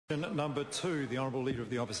Number 2, the Honourable Leader of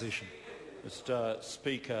the Opposition. Mr.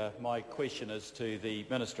 Speaker, my question is to the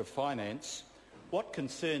Minister of Finance. What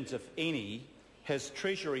concerns, if any, has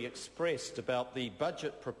Treasury expressed about the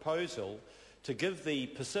budget proposal to give the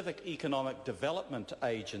Pacific Economic Development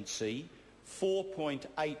Agency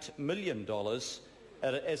 $4.8 million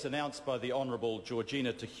as announced by the Honourable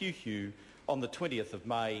Georgina Te Heuheu on the 20th of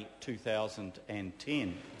May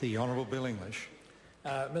 2010? The Honourable Bill English.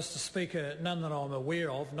 Mr. Speaker, none that I'm aware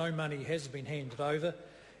of. No money has been handed over,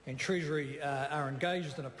 and Treasury are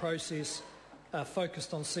engaged in a process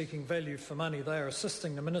focused on seeking value for money. They are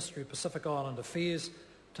assisting the Ministry of Pacific Island Affairs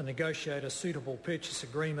to negotiate a suitable purchase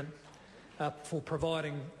agreement for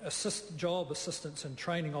providing job assistance and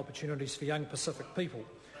training opportunities for young Pacific people.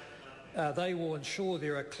 They will ensure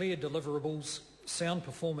there are clear deliverables, sound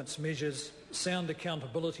performance measures, sound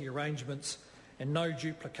accountability arrangements, and no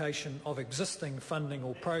duplication of existing funding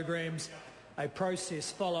or programs, a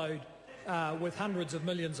process followed with hundreds of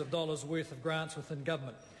millions of dollars worth of grants within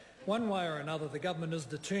government. One way or another, the government is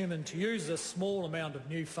determined to use this small amount of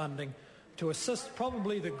new funding to assist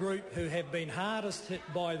probably the group who have been hardest hit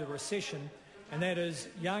by the recession, and that is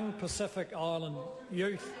young Pacific Island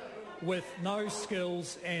youth with no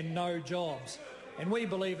skills and no jobs. And we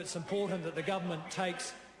believe it's important that the government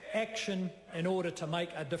takes action in order to make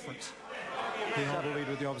a difference. The Honourable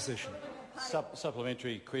Leader of the Opposition.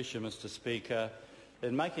 Supplementary question, Mr. Speaker.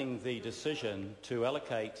 In making the decision to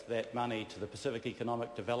allocate that money to the Pacific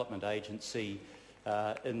Economic Development Agency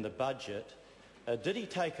in the budget, did he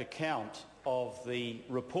take account of the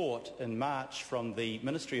report in March from the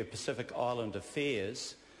Ministry of Pacific Island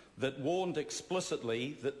Affairs that warned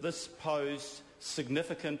explicitly that this posed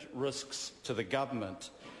significant risks to the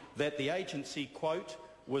government, that the agency, quote,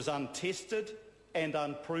 was untested and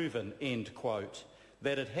unproven, end quote,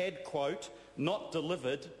 that it had, quote, not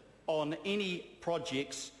delivered on any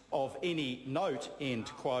projects of any note, end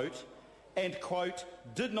quote, and, quote,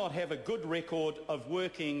 did not have a good record of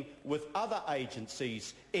working with other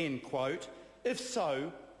agencies, end quote? If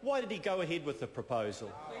so, why did he go ahead with the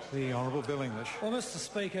proposal? The Honourable Bill English. Well, Mr.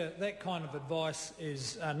 Speaker, that kind of advice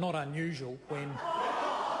is not unusual when...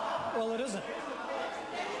 Well, it isn't.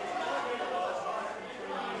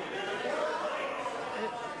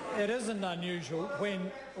 It isn't unusual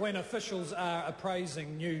when officials are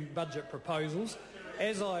appraising new budget proposals.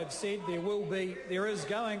 As I've said, there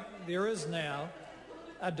is now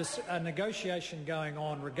a negotiation going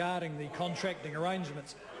on regarding the contracting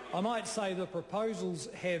arrangements. I might say the proposals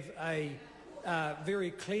have a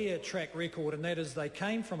very clear track record, and that is they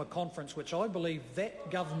came from a conference which I believe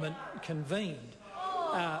that government convened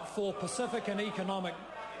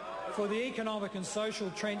for the economic and social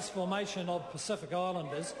transformation of Pacific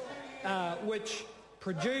Islanders, which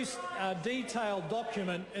produced a detailed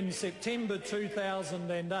document in September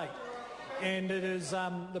 2008, and it is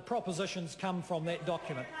the propositions come from that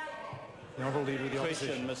document. The Honourable Leader of the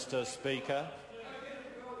Opposition. Question, Mr. Speaker.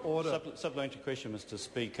 Order. Supplementary question, Mr.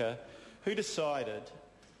 Speaker. Who decided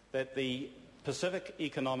that the Pacific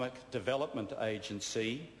Economic Development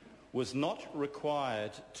Agency was not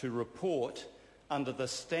required to report under the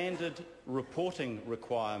standard reporting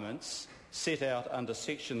requirements set out under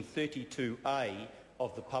Section 32A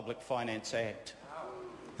of the Public Finance Act?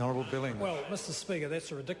 Honourable Bill English. Well, Mr. Speaker,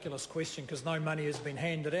 that's a ridiculous question because no money has been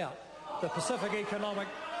handed out.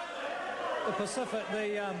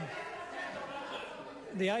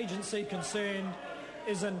 The agency concerned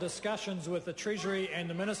is in discussions with the Treasury and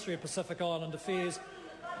the Ministry of Pacific Island Affairs,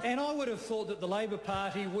 and I would have thought that the Labor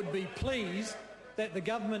Party would be pleased that the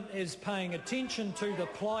government is paying attention to the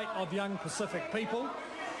plight of young Pacific people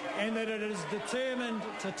and that it is determined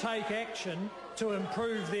to take action to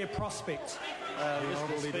improve their prospects.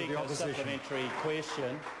 Mr. Speaker, supplementary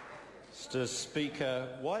question. Mr. Speaker,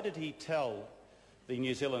 why did he tell the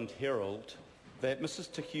New Zealand Herald that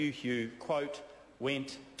Mrs. Te Heuheu, quote,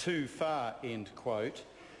 went too far, end quote,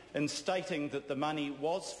 in stating that the money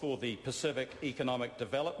was for the Pacific Economic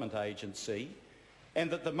Development Agency and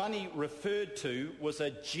that the money referred to was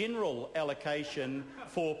a general allocation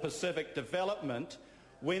for Pacific development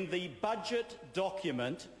when the budget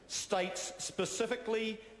document states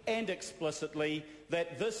specifically and explicitly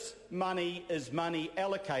that this money is money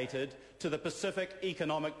allocated to the Pacific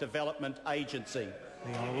Economic Development Agency?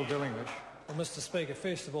 The Honourable Bill English. Well, Mr. Speaker,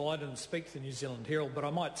 first of all, I didn't speak to the New Zealand Herald, but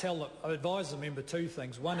I might advise the member two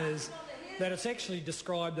things. One is that it's actually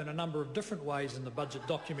described in a number of different ways in the budget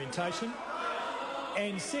documentation.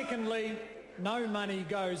 And secondly, no money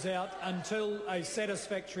goes out until a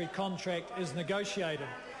satisfactory contract is negotiated.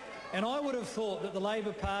 And I would have thought that the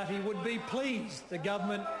Labor Party would be pleased the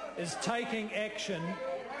government is taking action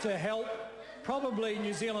to help probably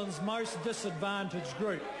New Zealand's most disadvantaged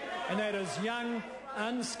group, and that is young,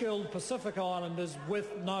 unskilled Pacific Islanders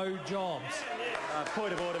with no jobs.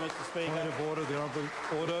 Point of order, Mr. Speaker. Point of order, the Honourable...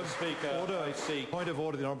 Order. Speaker, Order. I seek... Point of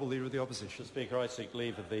order, the Honourable Leader of the Opposition. Mr. Speaker, I seek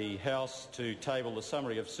leave of the House to table the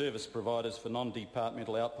summary of service providers for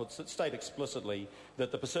non-departmental outputs that state explicitly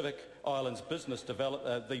that the Pacific Islands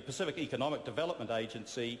the Pacific Economic Development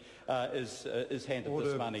Agency is handed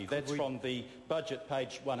this money. That's from the budget,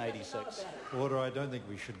 page 186. Order. I don't think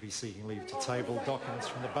we should be seeking leave to table documents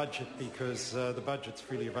from the budget because the budget's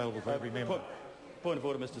freely available for every member. Point of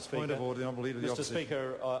order, Mr. Speaker. Point of order, the Honourable Leader of the Opposition. Mr.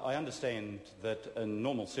 Speaker, I understand that in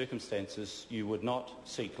normal circumstances you would not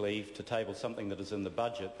seek leave to table something that is in the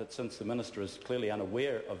budget, but since the Minister is clearly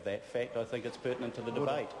unaware of that fact, I think it's pertinent to the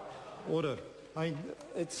debate. Order.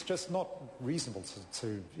 It's just not reasonable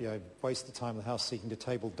to waste the time of the House seeking to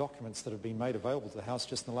table documents that have been made available to the House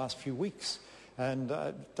just in the last few weeks. And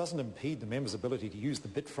it doesn't impede the member's ability to use the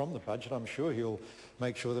bit from the budget. I'm sure he'll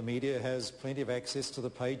make sure the media has plenty of access to the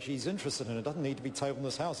page he's interested in. It doesn't need to be tabled in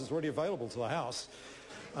this House. It's already available to the House.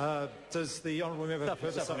 Does the Honourable Member have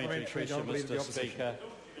further supplementary question, Mr. Speaker?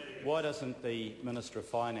 Why doesn't the Minister of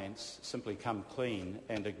Finance simply come clean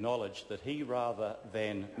and acknowledge that he, rather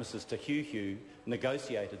than Mrs. Te Heuheu,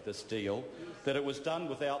 negotiated this deal, that it was done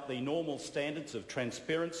without the normal standards of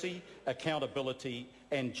transparency, accountability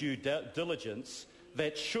and due diligence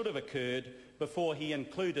that should have occurred before he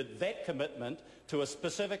included that commitment to a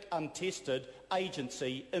specific untested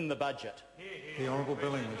agency in the budget? The Honourable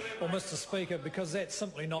Bill English. Well, Mr. Speaker, because that's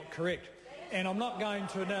simply not correct. And I'm not going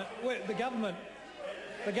to...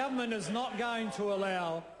 The government is not going to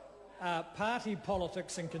allow party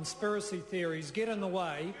politics and conspiracy theories get in the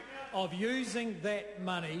way of using that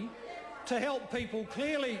money to help people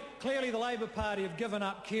clearly the Labor Party have given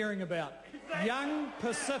up caring about. Young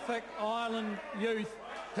Pacific Island youth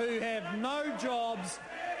who have no jobs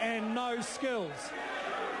and no skills.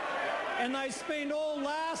 And they spent all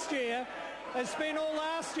last year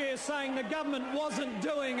saying the government wasn't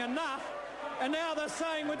doing enough, and now they're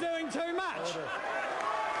saying we're doing too much.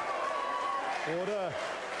 Order.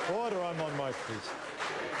 Order, I'm on my feet.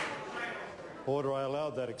 Order, I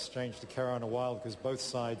allowed that exchange to carry on a while because both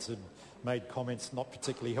sides had made comments not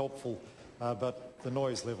particularly helpful, but the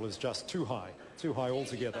noise level is just too high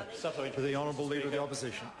altogether. To the Honourable Leader of the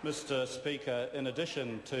Opposition. Mr. Speaker, in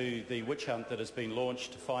addition to the witch hunt that has been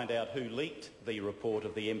launched to find out who leaked the report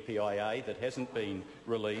of the MPIA that hasn't been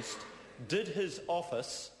released, did his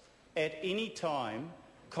office at any time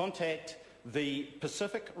contact the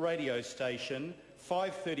Pacific radio station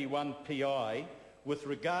 531 PI with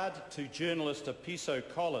regard to journalist Apiso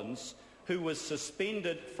Collins, who was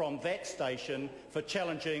suspended from that station for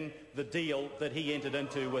challenging the deal that he entered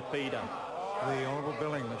into with PEDA? The Honourable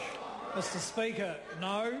Bill English. Mr. Speaker,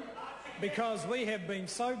 no, because we have been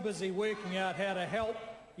so busy working out how to help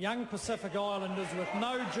young Pacific Islanders with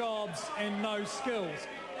no jobs and no skills.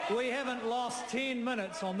 We haven't lost 10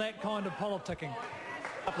 minutes on that kind of politicking.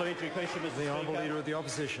 Supplementary question, Mr. Speaker. The Honourable Leader of the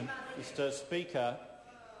Opposition. Mr. Speaker,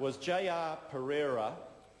 was J.R. Pereira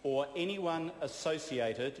or anyone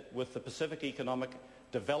associated with the Pacific Economic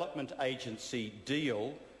Development Agency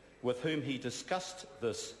deal with whom he discussed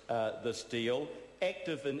this deal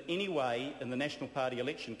active in any way in the National Party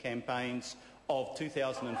election campaigns of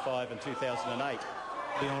 2005 and 2008?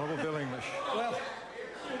 The Honourable Bill English. Well,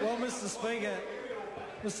 Mr. Speaker,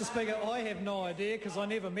 I have no idea because I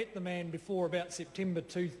never met the man before about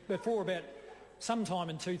sometime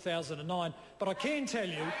in 2009. But I can tell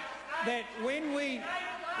you that when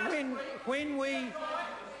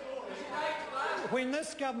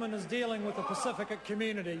this government is dealing with the Pacific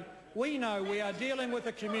community, we know we are dealing with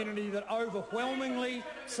a community that overwhelmingly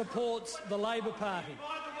supports the Labor Party.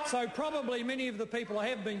 So probably many of the people I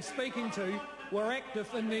have been speaking to were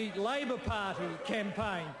active in the Labor Party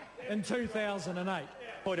campaign in 2008.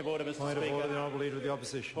 Point of order, Mr. Speaker. Point of order, the Honourable Leader of the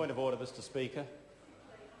Opposition. Point of order, Mr. Speaker.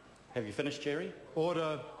 Have you finished, Jerry?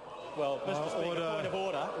 Order. Well, Mr. Speaker, order. Point of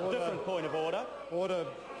order. Different point of order. Order.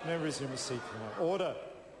 Members in the seat tonight. Order.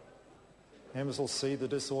 Members will see the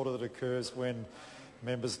disorder that occurs when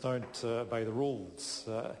members don't obey the rules.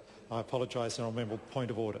 I apologise, Honourable Member.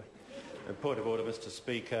 Point of order. Point of order, Mr.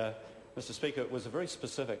 Speaker. Mr. Speaker, it was a very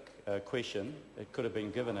specific question. It could have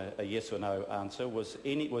been given a yes or no answer. Was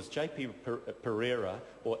J.P. Pereira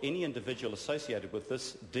or any individual associated with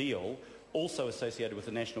this deal also associated with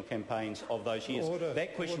the national campaigns of those years?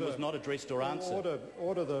 That question was not addressed or answered.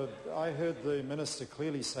 I heard the Minister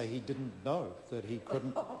clearly say he didn't know, that he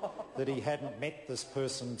hadn't met this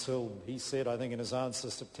person until he said, I think in his answer,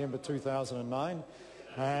 September 2009.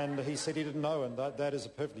 And he said he didn't know, and that is a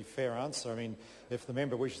perfectly fair answer. I mean, if the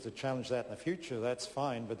member wishes to challenge that in the future, that's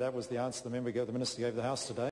fine, but that was the answer the Minister gave the House today.